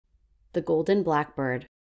The Golden Blackbird.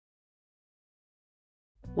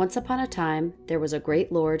 Once upon a time, there was a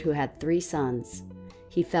great lord who had 3 sons.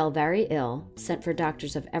 He fell very ill, sent for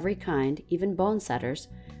doctors of every kind, even bonesetters,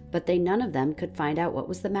 but they none of them could find out what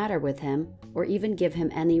was the matter with him, or even give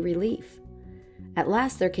him any relief. At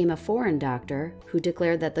last there came a foreign doctor, who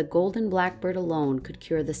declared that the golden blackbird alone could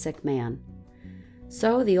cure the sick man.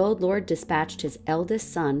 So the old lord dispatched his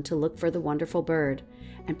eldest son to look for the wonderful bird,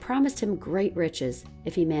 and promised him great riches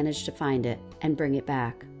if he managed to find it and bring it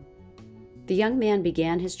back. The young man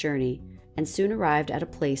began his journey, and soon arrived at a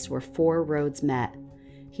place where 4 roads met.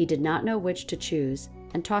 He did not know which to choose,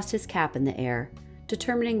 and tossed his cap in the air,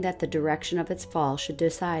 determining that the direction of its fall should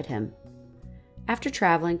decide him. After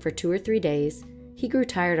traveling for 2 or 3 days, he grew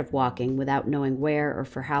tired of walking without knowing where or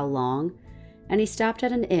for how long, and he stopped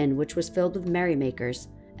at an inn which was filled with merrymakers,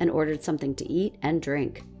 and ordered something to eat and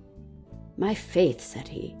drink. "My faith," said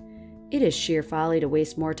he, "it is sheer folly to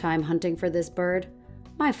waste more time hunting for this bird.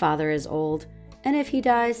 My father is old, and if he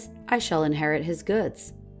dies, I shall inherit his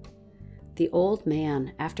goods." The old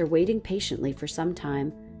man, after waiting patiently for some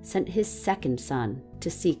time, sent his 2nd son to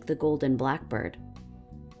seek the golden blackbird.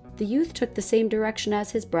 The youth took the same direction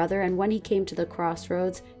as his brother, and when he came to the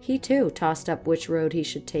crossroads, he too tossed up which road he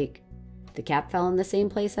should take. The cap fell in the same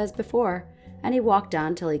place as before, and he walked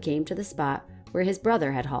on till he came to the spot where his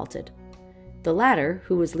brother had halted. The latter,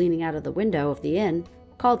 who was leaning out of the window of the inn,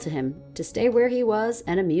 called to him to stay where he was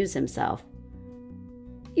and amuse himself.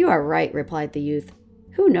 "You are right," replied the youth.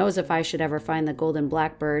 "Who knows if I should ever find the golden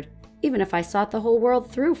blackbird, even if I sought the whole world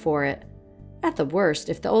through for it? At the worst,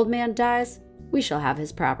 if the old man dies, we shall have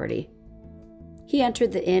his property." He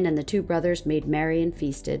entered the inn, and the 2 brothers made merry and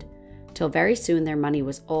feasted, till very soon their money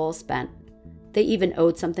was all spent. They even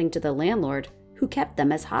owed something to the landlord, who kept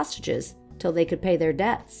them as hostages till they could pay their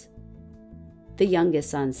debts. The youngest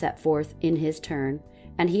son set forth in his turn,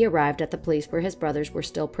 and he arrived at the place where his brothers were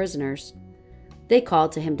still prisoners. They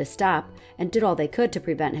called to him to stop, and did all they could to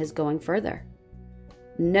prevent his going further.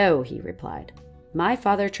 "No," he replied, "my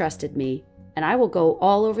father trusted me, and I will go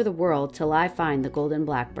all over the world till I find the golden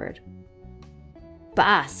blackbird."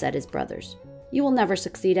 "Bah," said his brothers, "you will never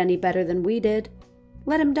succeed any better than we did.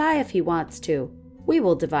 Let him die if he wants to. We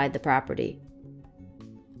will divide the property."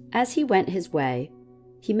 As he went his way,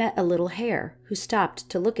 he met a little hare who stopped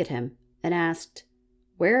to look at him and asked,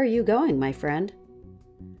 "Where are you going, my friend?"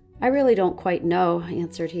 "I really don't quite know,"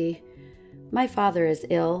 answered he. "My father is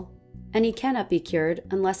ill, and he cannot be cured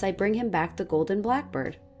unless I bring him back the golden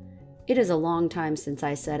blackbird. It is a long time since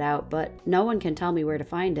I set out, but no one can tell me where to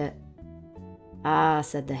find it." "Ah,"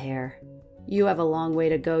 said the hare, "you have a long way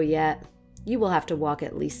to go yet. You will have to walk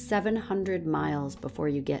at least 700 miles before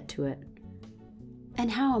you get to it."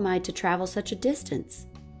 "And how am I to travel such a distance?"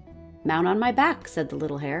 "Mount on my back," said the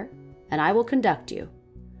little hare, "and I will conduct you."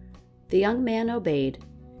 The young man obeyed.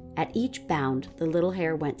 At each bound, the little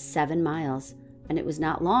hare went 7 miles, and it was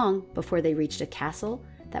not long before they reached a castle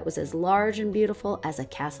that was as large and beautiful as a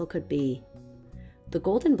castle could be. "The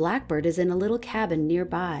golden blackbird is in a little cabin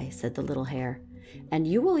nearby," said the little hare, "and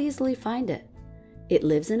you will easily find it. It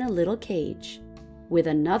lives in a little cage, with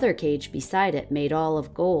another cage beside it made all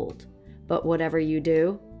of gold. But whatever you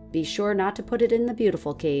do, be sure not to put it in the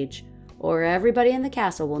beautiful cage, or everybody in the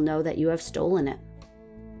castle will know that you have stolen it."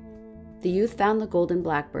 The youth found the golden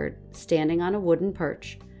blackbird standing on a wooden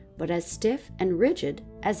perch, but as stiff and rigid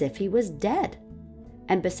as if he was dead.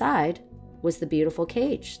 And beside was the beautiful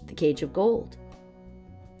cage, the cage of gold.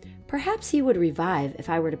 "Perhaps he would revive if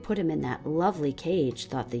I were to put him in that lovely cage,"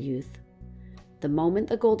 thought the youth. The moment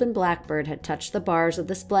the golden blackbird had touched the bars of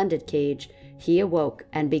the splendid cage, he awoke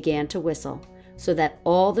and began to whistle, so that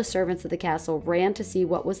all the servants of the castle ran to see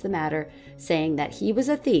what was the matter, saying that he was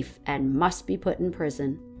a thief and must be put in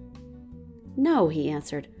prison. "No," he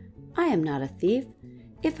answered, "I am not a thief.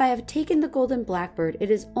 If I have taken the golden blackbird, it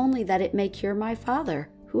is only that it may cure my father,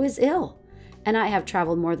 who is ill, and I have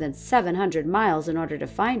traveled more than 700 miles in order to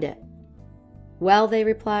find it." "Well," they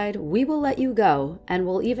replied, "we will let you go, and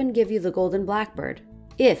will even give you the golden blackbird,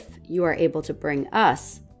 if you are able to bring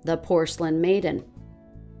us the porcelain maiden."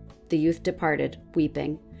 The youth departed,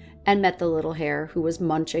 weeping, and met the little hare, who was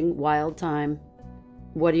munching wild thyme.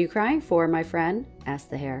 "What are you crying for, my friend?" asked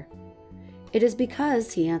the hare. "It is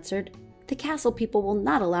because," he answered, "the castle people will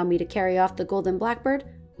not allow me to carry off the golden blackbird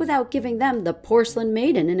without giving them the porcelain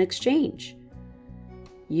maiden in exchange."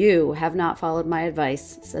 "You have not followed my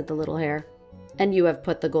advice," said the little hare, "and you have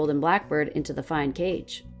put the golden blackbird into the fine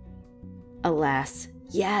cage." "Alas,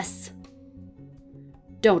 yes."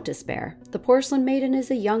 "Don't despair. The porcelain maiden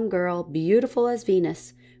is a young girl, beautiful as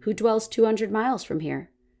Venus, who dwells 200 miles from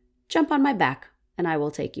here. Jump on my back, and I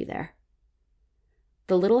will take you there."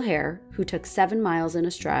 The little hare, who took 7 miles in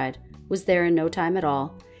a stride, was there in no time at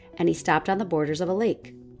all, and he stopped on the borders of a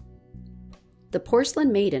lake. "The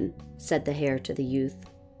porcelain maiden," said the hare to the youth,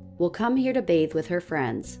 "will come here to bathe with her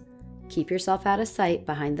friends. Keep yourself out of sight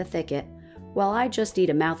behind the thicket, while I just eat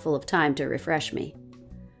a mouthful of thyme to refresh me.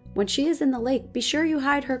 When she is in the lake, be sure you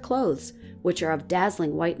hide her clothes, which are of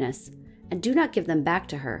dazzling whiteness, and do not give them back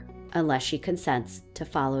to her, unless she consents to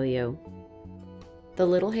follow you." The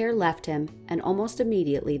little hare left him, and almost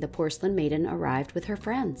immediately the porcelain maiden arrived with her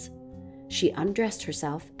friends. She undressed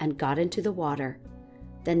herself and got into the water.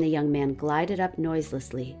 Then the young man glided up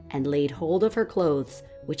noiselessly and laid hold of her clothes,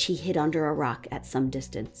 which he hid under a rock at some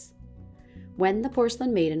distance. When the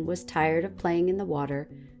porcelain maiden was tired of playing in the water,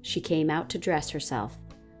 she came out to dress herself,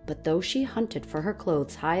 but though she hunted for her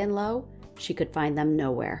clothes high and low, she could find them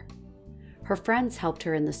nowhere. Her friends helped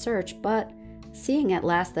her in the search, but, seeing at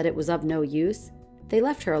last that it was of no use, they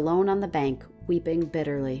left her alone on the bank, weeping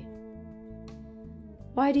bitterly.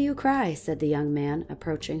 "Why do you cry?" said the young man,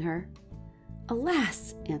 approaching her.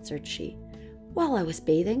 "Alas," answered she, "while I was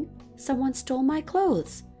bathing, someone stole my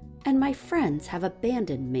clothes, and my friends have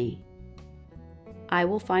abandoned me." "I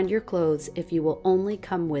will find your clothes if you will only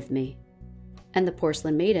come with me." And the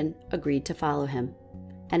porcelain maiden agreed to follow him.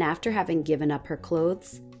 And after having given up her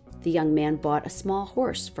clothes, the young man bought a small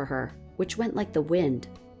horse for her, which went like the wind.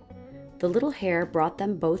 The little hare brought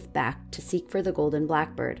them both back to seek for the Golden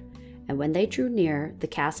Blackbird, and when they drew near the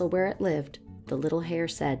castle where it lived, the little hare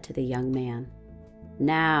said to the young man,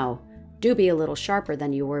 "Now, do be a little sharper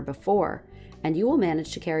than you were before, and you will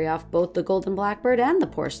manage to carry off both the Golden Blackbird and the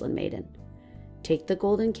porcelain maiden. Take the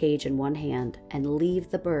golden cage in one hand and leave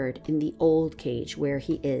the bird in the old cage where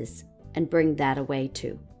he is, and bring that away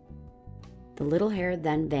too." The little hare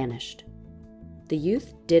then vanished. The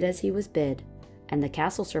youth did as he was bid, and the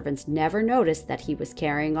castle servants never noticed that he was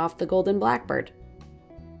carrying off the Golden Blackbird.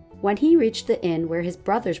 When he reached the inn where his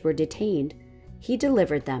brothers were detained, he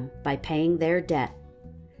delivered them by paying their debt.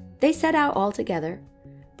 They set out all together,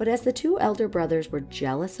 but as the 2 elder brothers were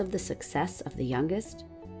jealous of the success of the youngest,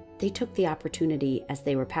 they took the opportunity as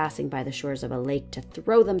they were passing by the shores of a lake to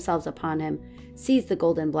throw themselves upon him, seize the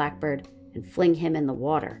Golden Blackbird, and fling him in the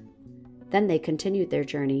water. Then they continued their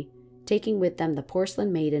journey, taking with them the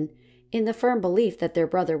porcelain maiden, in the firm belief that their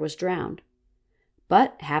brother was drowned.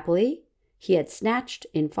 But, happily, he had snatched,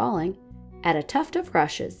 in falling, at a tuft of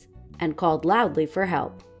rushes, and called loudly for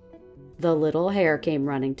help. The little hare came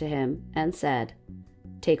running to him, and said,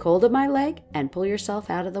 "Take hold of my leg, and pull yourself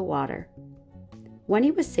out of the water." When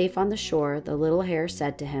he was safe on the shore, the little hare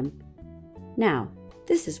said to him, "Now,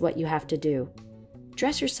 this is what you have to do.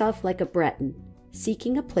 Dress yourself like a Breton,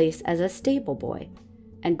 seeking a place as a stable boy,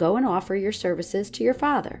 and go and offer your services to your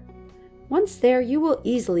father. Once there, you will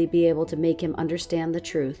easily be able to make him understand the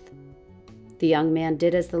truth." The young man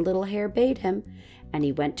did as the little hare bade him, and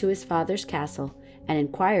he went to his father's castle and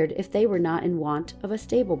inquired if they were not in want of a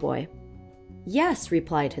stable boy. "Yes,"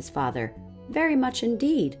 replied his father, "very much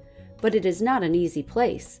indeed, but it is not an easy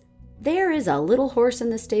place. There is a little horse in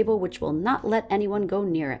the stable which will not let anyone go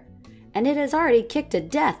near it, and it has already kicked to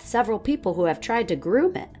death several people who have tried to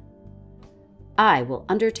groom it." "I will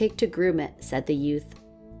undertake to groom it," said the youth.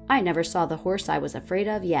 "I never saw the horse I was afraid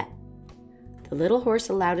of yet." The little horse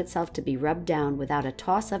allowed itself to be rubbed down without a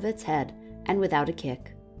toss of its head and without a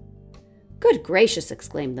kick. "Good gracious!"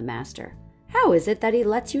 exclaimed the master. "How is it that he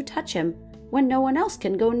lets you touch him when no one else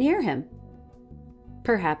can go near him?"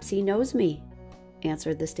 "Perhaps he knows me,"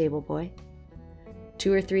 answered the stable boy.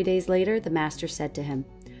 2 or 3 days later, the master said to him,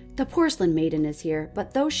 "The porcelain maiden is here,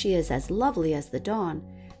 but though she is as lovely as the dawn,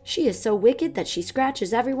 she is so wicked that she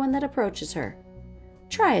scratches everyone that approaches her.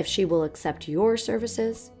 Try if she will accept your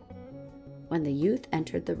services." When the youth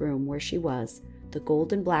entered the room where she was, the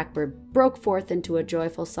Golden Blackbird broke forth into a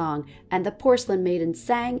joyful song, and the porcelain maiden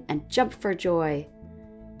sang and jumped for joy.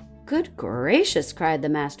 "Good gracious!" cried the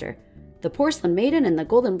master. "The porcelain maiden and the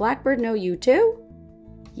Golden Blackbird know you too?"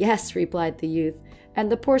 "Yes," replied the youth,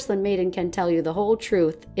 "and the porcelain maiden can tell you the whole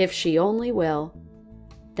truth, if she only will."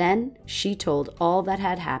 Then she told all that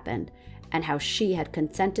had happened, and how she had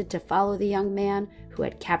consented to follow the young man who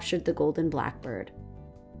had captured the Golden Blackbird.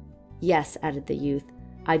 "Yes," added the youth,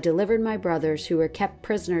 "I delivered my brothers who were kept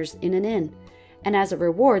prisoners in an inn, and as a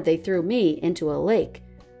reward they threw me into a lake.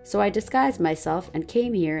 So I disguised myself and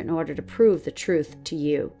came here in order to prove the truth to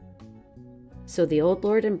you." So the old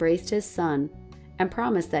lord embraced his son and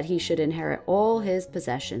promised that he should inherit all his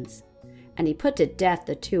possessions, and he put to death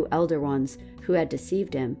the 2 elder ones who had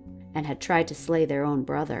deceived him and had tried to slay their own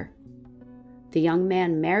brother. The young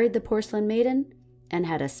man married the porcelain maiden and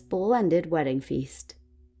had a splendid wedding feast.